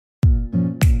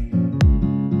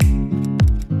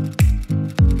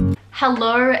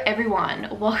Hello everyone,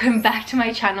 welcome back to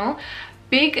my channel.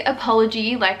 Big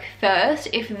apology first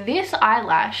if this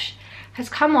eyelash has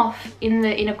come off in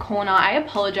the inner corner. I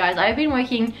apologize. I've been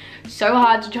working so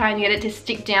hard to try and get it to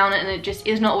stick down and it just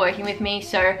is not working with me,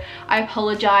 so I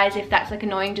apologize if that's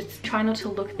annoying. Just try not to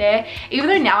look there, even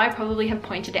though now I probably have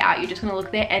pointed it out. You're just gonna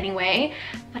look there anyway.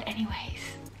 But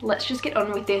anyways, let's just get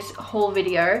on with this whole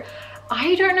video.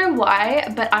 I don't know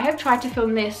why, but I have tried to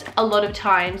film this a lot of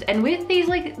times, and with these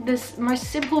this most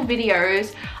simple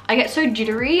videos, I get so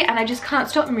jittery and I just can't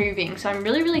stop moving. So I'm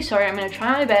really sorry. I'm gonna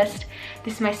try my best.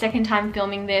 This is my second time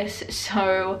filming this,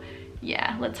 so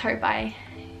yeah, let's hope I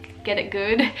get it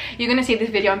good. You're gonna see this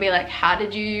video and be like, how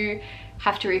did you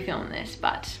have to refilm this?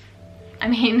 But I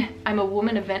mean, I'm a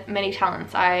woman of many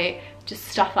talents. I just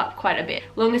stuff up quite a bit.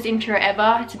 Longest intro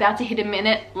ever. It's about to hit a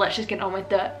minute. Let's just get on with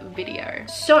the video.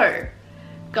 So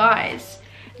guys,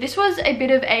 this was a bit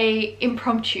of a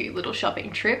impromptu little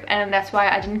shopping trip, and that's why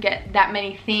I didn't get that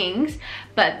many things,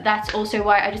 but that's also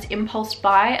why I just impulse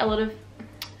buy a lot of,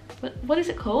 what is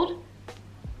it called?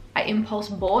 I impulse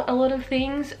bought a lot of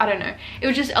things. I don't know. It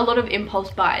was just a lot of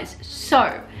impulse buys.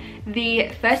 So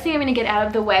the first thing I'm gonna get out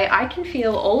of the way, I can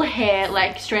feel all hair,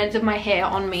 strands of my hair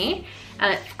on me,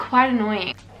 and it's quite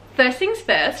annoying. First things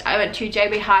first, I went to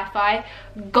JB Hi-Fi,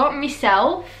 got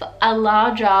myself a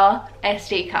larger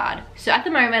SD card. So at the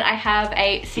moment I have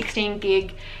a 16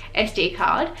 gig SD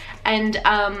card, and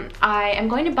I am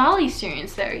going to Bali soon,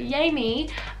 so yay me.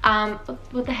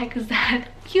 What the heck is that?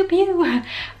 Pew pew.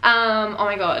 Oh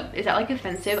my god, is that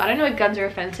offensive? I don't know if guns are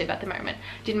offensive at the moment.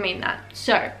 Didn't mean that.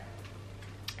 So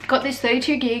got this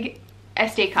 32 gig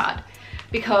SD card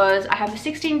because I have a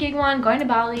 16 gig one going to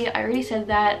Bali. I already said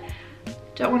that.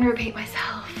 Don't want to repeat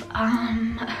myself.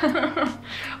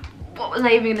 What was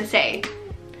I even gonna say?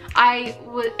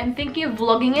 I'm thinking of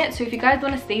vlogging it, so if you guys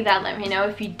want to see that, let me know.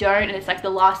 If you don't and it's the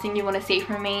last thing you want to see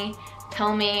from me,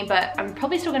 tell me, but I'm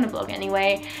probably still gonna vlog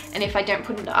anyway, and if I don't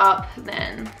put it up,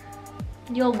 then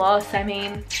you're lost. I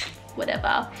mean,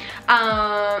 whatever.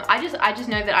 I just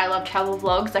know that I love travel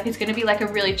vlogs. It's gonna be a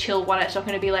really chill one. It's not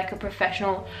gonna be a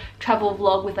professional travel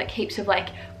vlog with heaps of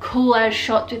cool ass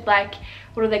shots with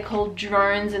what are they called,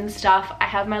 drones and stuff. I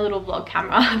have my little vlog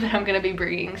camera that I'm gonna be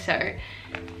bringing, so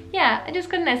yeah, I just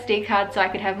got an SD card so I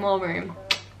could have more room.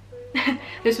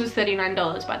 This was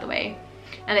 $39, by the way,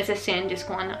 and it's a SanDisk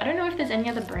one. I don't know if there's any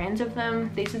other brands of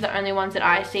them. These are the only ones that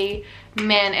I see.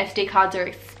 Man, SD cards are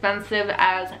expensive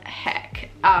as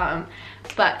heck,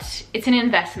 but it's an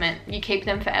investment. You keep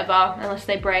them forever unless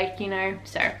they break, you know.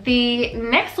 So the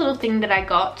next little thing that I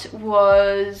got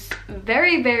was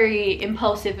very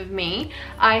impulsive of me.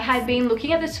 I had been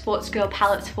looking at the Sports Girl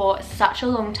palettes for such a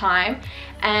long time,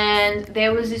 and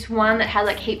there was this one that had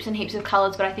heaps and heaps of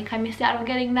colors, but I think I missed out on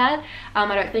getting that.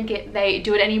 I don't think they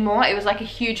do it anymore. It was a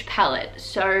huge palette,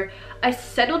 so I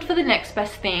settled for the next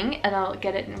best thing, and I'll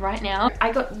get it right now.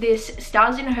 I got this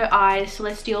Stars in Her Eyes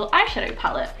Celestial eyeshadow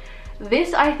palette.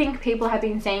 This, I think people have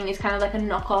been saying, is kind of a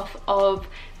knockoff of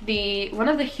one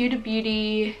of the Huda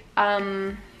Beauty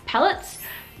palettes.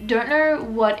 Don't know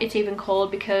what it's even called,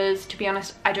 because to be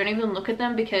honest, I don't even look at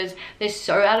them because they're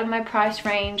so out of my price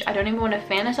range. I don't even want to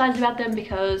fantasize about them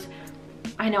because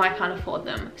I know I can't afford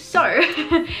them. So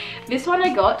this one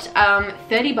I got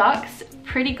 30 bucks,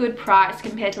 pretty good price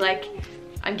compared to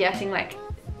I'm guessing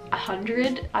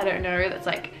 100. I don't know, that's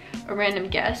a random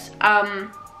guess.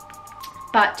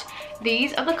 But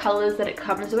these are the colors that it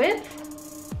comes with.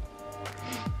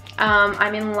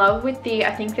 I'm in love with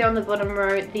I think they're on the bottom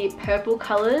row, the purple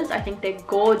colors. I think they're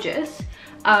gorgeous.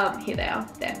 Here they are,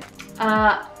 there.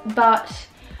 But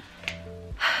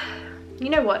you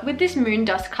know what, with this moon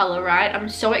dust color, right, I'm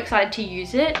so excited to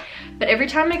use it, but every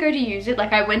time I go to use it,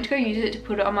 I went to go use it to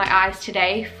put it on my eyes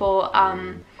today for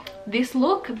this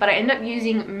look, but I end up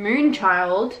using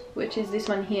Moonchild, which is this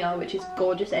one here, which is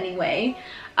gorgeous anyway.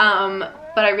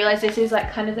 But I realized this is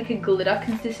kind of a glitter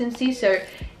consistency, so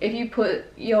if you put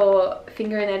your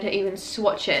finger in there to even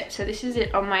swatch it, so this is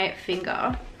it on my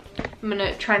finger. I'm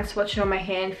gonna try and swatch it on my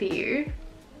hand for you.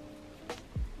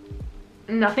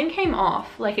 Nothing came off,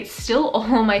 it's still all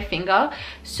on my finger,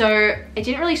 so it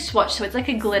didn't really swatch, so it's a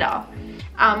glitter.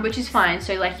 Which is fine.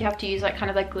 So you have to use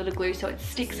kind of glitter glue so it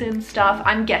sticks and stuff,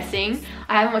 I'm guessing.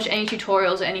 I haven't watched any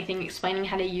tutorials or anything explaining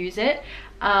how to use it,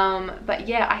 but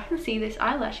yeah, I can see this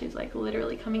eyelash is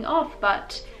literally coming off,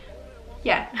 but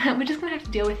yeah, we're just gonna have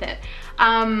to deal with it.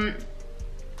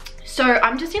 So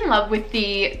I'm just in love with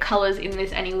the colors in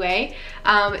this anyway.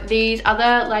 These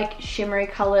other shimmery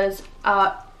colors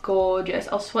are gorgeous.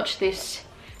 I'll swatch this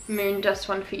moon dust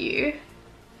one for you.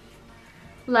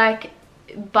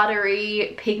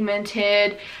 buttery,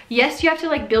 pigmented. Yes, you have to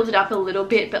like build it up a little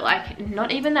bit, but like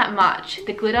not even that much.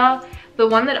 The glitter, the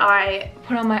one that I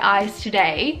put on my eyes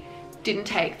today, didn't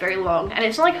take very long, and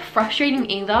it's not like frustrating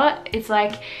either. It's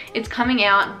like it's coming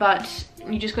out, but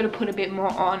you just got to put a bit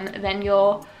more on than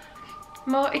your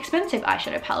more expensive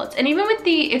eyeshadow palettes. And even with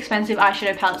the expensive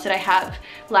eyeshadow palettes that I have,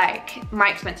 like my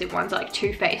expensive ones are like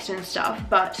Too Faced and stuff,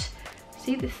 but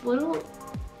see this little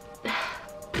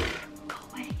go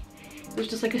away. It was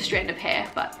just like a strand of hair.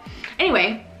 But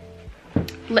anyway,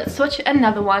 let's swatch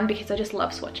another one because I just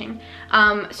love swatching.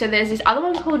 So there's this other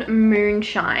one called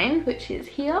Moonshine, which is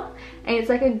here, and it's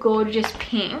like a gorgeous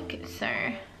pink. So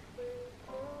I'm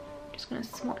just gonna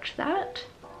swatch that.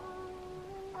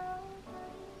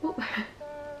 Ooh.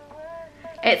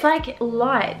 It's like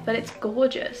light, but it's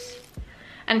gorgeous.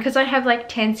 And because I have like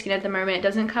tan skin at the moment, it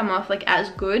doesn't come off like as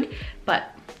good, but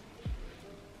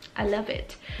I love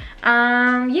it.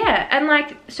 Yeah, and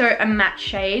like, so a matte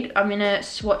shade, I'm gonna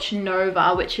swatch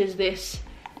Nova, which is this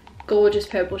gorgeous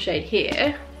purple shade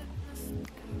here.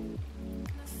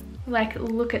 Like,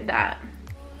 look at that.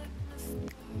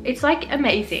 It's like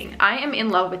amazing. I am in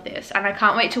love with this, and I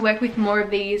can't wait to work with more of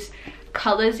these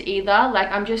colors either.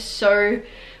 Like, I'm just so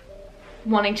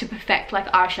wanting to perfect like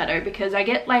eyeshadow, because I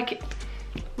get like,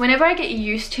 whenever I get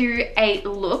used to a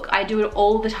look, I do it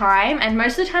all the time, and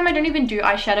most of the time I don't even do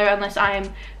eyeshadow unless I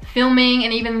am filming,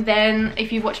 and even then,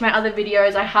 if you've watched my other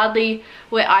videos, I hardly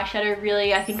wear eyeshadow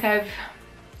really. I think I've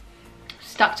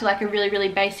stuck to like a really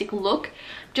basic look,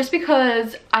 just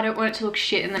because I don't want it to look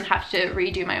shit and then have to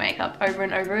redo my makeup over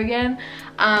and over again.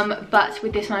 But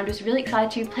with this one, I'm just really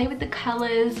excited to play with the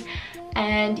colors.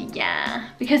 And yeah,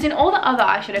 because in all the other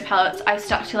eyeshadow palettes, I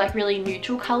stuck to like really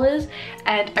neutral colors,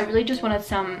 and I really just wanted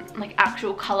some like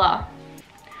actual color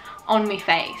on my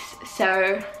face.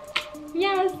 So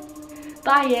yes,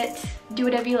 buy it, do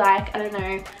whatever you like, I don't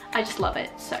know, I just love it.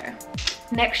 So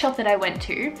next shop that I went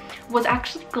to was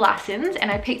actually Glassons,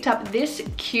 and I picked up this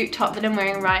cute top that I'm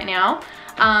wearing right now.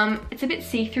 It's a bit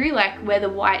see-through, like where the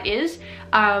white is,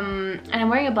 and I'm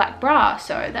wearing a black bra,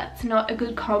 so that's not a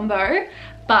good combo.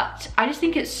 But I just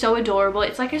think it's so adorable.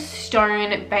 It's like a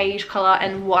stone beige color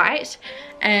and white,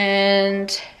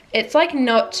 and it's like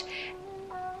not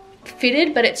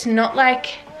fitted, but it's not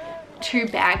like too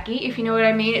baggy, if you know what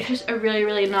I mean. It's just a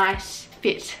really nice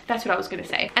fit. That's what I was gonna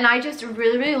say. And I just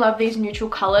really love these neutral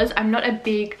colors. I'm not a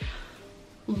big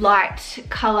light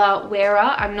color wearer.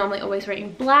 I'm normally always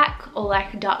wearing black or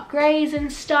like dark grays and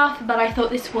stuff, but I thought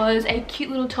this was a cute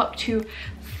little top to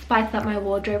spice up my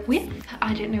wardrobe with.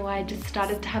 I don't know why I just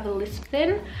started to have a lisp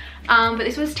then. But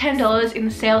this was $10 in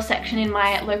the sale section in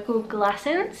my local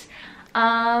Glassons.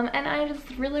 And I just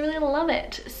really love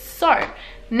it. So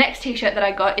next t-shirt that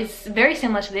I got is very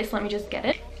similar to this. Let me just get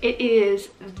it. It is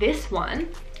this one.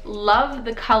 Love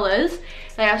the colors.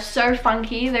 They are so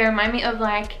funky. They remind me of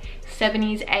like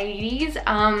 70s,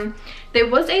 80s. There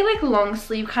was a like long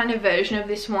sleeve kind of version of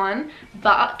this one,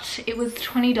 but it was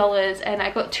 $20, and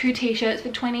I got two t-shirts for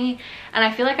 $20, and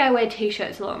I feel like I wear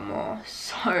t-shirts a lot more.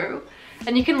 So,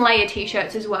 and you can layer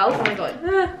t-shirts as well. Oh my god.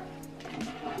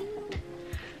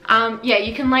 Yeah,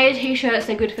 you can layer t-shirts.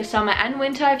 They're good for summer and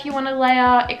winter if you want to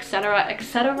layer, etc,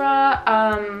 etc.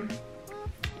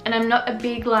 And I'm not a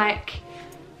big like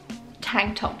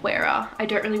tank top wearer. I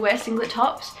don't really wear singlet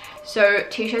tops, so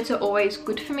t-shirts are always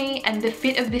good for me. And the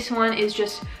fit of this one is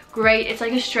just great. It's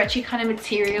like a stretchy kind of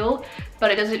material, but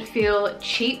it doesn't feel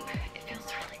cheap. It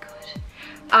feels really good.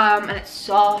 And it's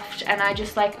soft, and I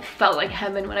just like felt like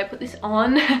heaven when I put this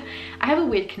on. I have a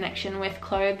weird connection with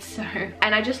clothes, so.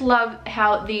 And I just love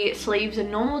how the sleeves are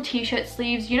normal t-shirt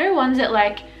sleeves, you know, ones that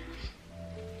like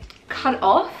cut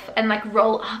off and like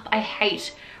roll up. I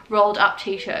hate rolled up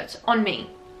t-shirts on me.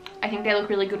 I think they look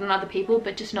really good on other people,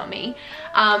 but just not me.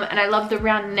 And I love the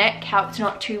round neck, how it's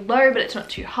not too low, but it's not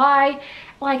too high.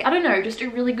 Like, I don't know, just a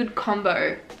really good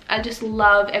combo. I just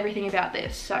love everything about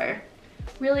this, so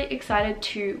really excited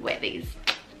to wear these.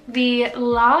 The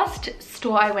last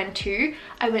store I went to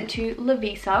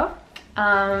Lovisa.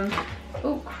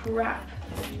 Oh crap.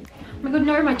 Oh my god,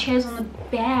 no, my chair's on the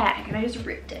bag and I just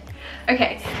ripped it.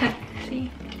 Okay,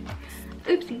 see?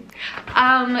 Oopsie.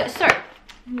 So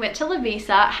went to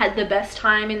Lovisa, had the best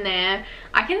time in there.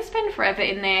 I can spend forever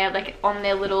in there, like on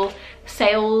their little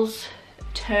sales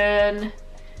turn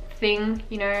thing,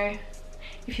 you know.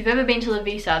 If you've ever been to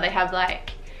Lovisa, they have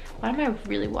like, why am I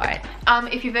really white?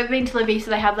 If you've ever been to Lovisa,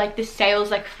 they have like the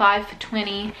sales like 5 for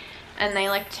 20, and they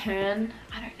like turn.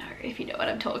 I don't know if you know what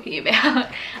I'm talking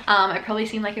about. I probably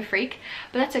seem like a freak,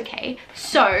 but that's okay.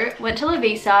 So went to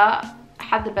Lovisa,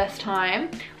 had the best time.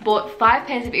 Bought 5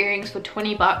 pairs of earrings for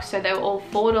 20 bucks, so they were all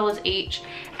 $4 each,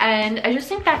 and I just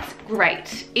think that's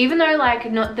great. Even though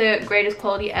like not the greatest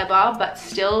quality ever, but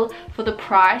still for the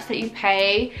price that you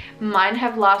pay, mine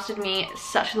have lasted me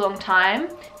such a long time.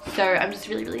 So I'm just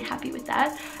really, really happy with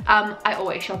that. I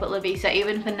always shop at Lovisa,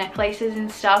 even for necklaces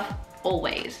and stuff,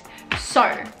 always.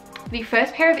 So the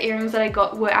first pair of earrings that I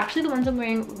got were actually the ones I'm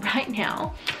wearing right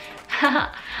now.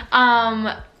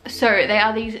 So they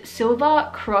are these silver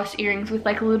cross earrings with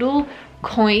like little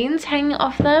coins hanging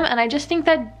off them, and I just think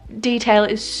that detail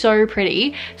is so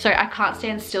pretty. So I can't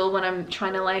stand still when I'm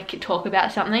trying to like talk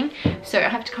about something, so I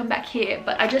have to come back here.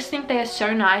 But I just think they are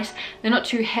so nice. They're not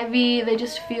too heavy, they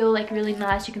just feel like really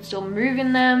nice. You can still move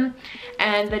in them,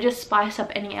 and they just spice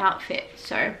up any outfit.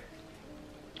 So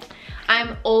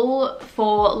I'm all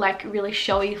for like really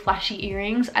showy, flashy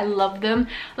earrings. I love them.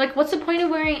 Like, what's the point of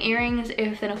wearing earrings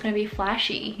if they're not going to be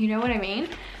flashy? You know what I mean?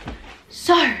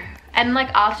 So, and like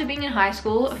after being in high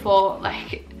school for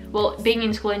like, well, being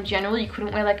in school in general, you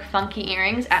couldn't wear like funky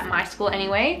earrings at my school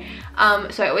anyway.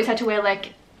 So I always had to wear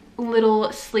like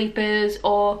little sleepers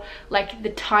or like the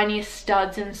tiniest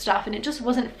studs and stuff, and it just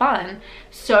wasn't fun.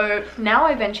 So now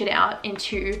I ventured out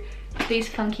into these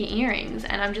funky earrings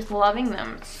and I'm just loving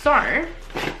them. So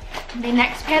the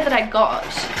next pair that I got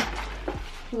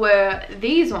were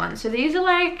these ones. So these are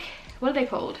like, what are they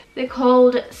called? They're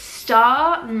called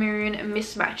Star Moon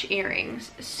Mismatch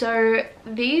earrings. So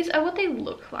these are what they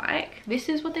look like. This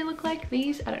is what they look like.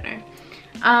 These, I don't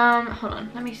know. Hold on,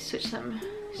 let me switch them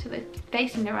so they're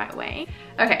facing the right way.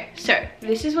 Okay, so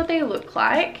this is what they look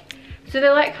like. So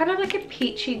they're like kind of like a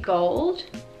peachy gold,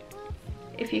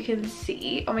 if you can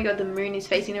see. Oh my god, the moon is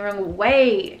facing the wrong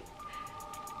way.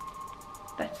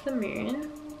 That's the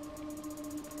moon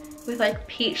with like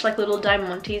peach, like little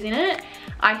diamantes in it.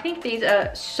 I think these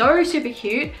are so super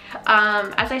cute.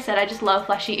 As I said, I just love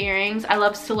flashy earrings. I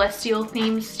love celestial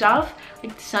themed stuff,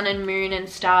 like the sun and moon and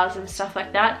stars and stuff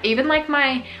like that. Even like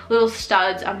my little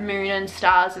studs are moon and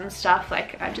stars and stuff.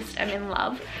 Like, I just am in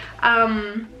love.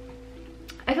 I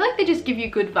feel like they just give you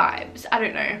good vibes. I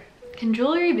don't know, can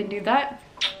jewelry even do that?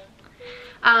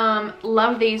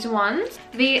 Love these ones.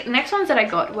 The next ones that I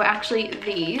got were actually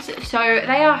these. So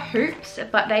they are hoops,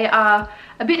 but they are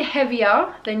a bit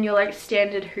heavier than your like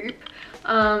standard hoop.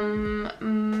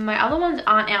 My other ones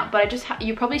aren't out, but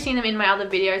you've probably seen them in my other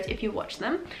videos if you watch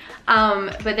them.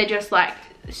 But they're just like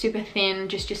super thin,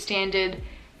 just your standard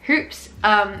hoops.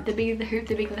 The bigger the hoop,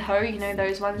 the bigger the hoe, you know,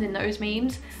 those ones in those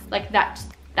memes, like that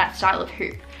style of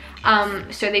hoop.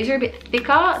 So these are a bit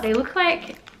thicker. They look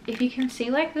like, if you can see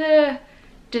like the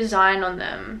design on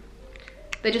them,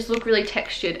 they just look really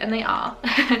textured, and they are.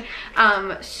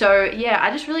 So yeah, I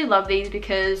just really love these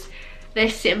because they're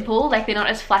simple. Like, they're not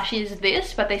as flashy as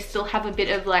this, but they still have a bit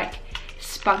of like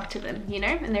spunk to them, you know,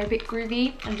 and they're a bit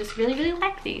groovy. I just really, really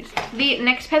like these. The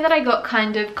next pair that I got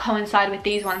kind of coincide with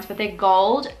these ones, but they're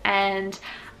gold, and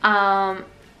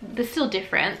they're still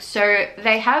different. So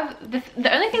they have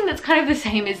the only thing that's kind of the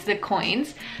same is the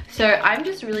coins. So I'm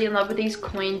just really in love with these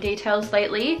coin details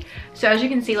lately. So as you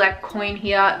can see, like coin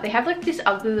here, they have like this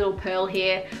ugly little pearl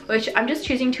here, which I'm just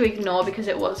choosing to ignore because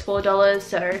it was $4.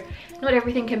 So not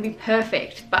everything can be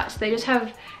perfect, but they just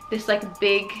have this like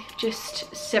big,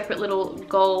 just separate little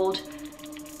gold,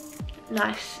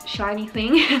 nice shiny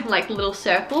thing, like little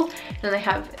circle. And then they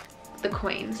have the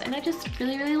coins, and I just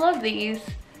really, really love these.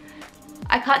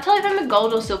 I can't tell if I'm a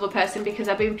gold or silver person because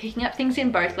I've been picking up things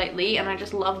in both lately, and I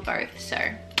just love both, so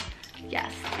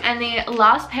yes. And the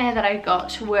last pair that I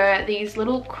got were these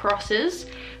little crosses.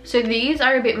 So these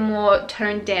are a bit more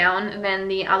toned down than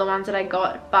the other ones that I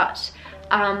got, but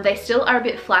they still are a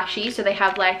bit flashy. So they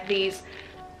have like these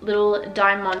little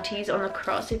diamantes on the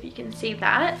cross, if you can see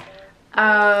that.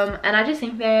 And I just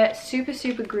think they're super,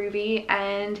 super groovy,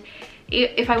 and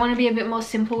if I want to be a bit more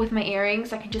simple with my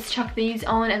earrings, I can just chuck these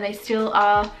on, and they still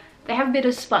are, they have a bit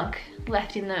of spunk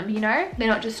left in them, you know? They're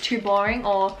not just too boring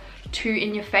or too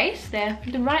in your face. They're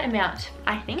the right amount,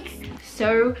 I think.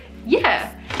 So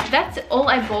yeah, that's all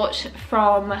I bought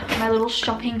from my little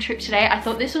shopping trip today. I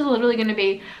thought this was literally going to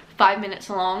be 5 minutes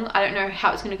long. I don't know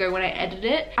how it's going to go when I edit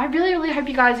it. I really, really hope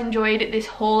you guys enjoyed this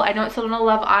haul. I know it's not a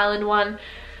Love Island one.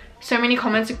 So many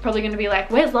comments are probably going to be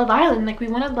like, where's Love Island? Like, we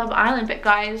wanted Love Island, but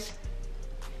guys,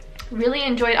 really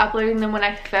enjoyed uploading them when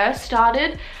I first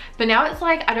started, but now it's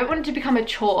like I don't want it to become a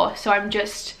chore, so I'm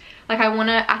just like, I want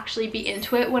to actually be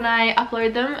into it when I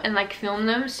upload them and like film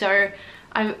them. So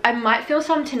I might film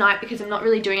some tonight because I'm not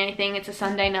really doing anything. It's a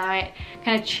Sunday night,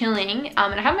 kind of chilling, and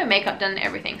I have my makeup done and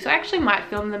everything, so I actually might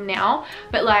film them now.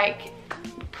 But like,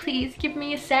 please give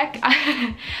me a sec.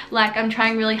 Like, I'm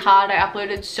trying really hard. I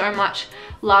uploaded so much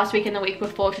last week and the week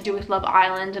before to do with Love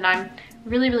Island, and I'm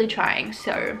really trying.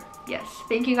 So yes,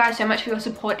 thank you guys so much for your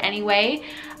support anyway.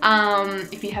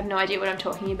 If you have no idea what I'm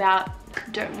talking about,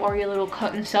 don't worry, little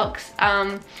cotton socks.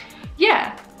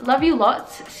 Yeah, love you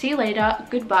lots. See you later.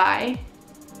 Goodbye.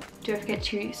 Don't forget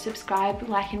to subscribe,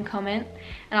 like and comment,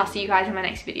 and I'll see you guys in my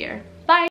next video.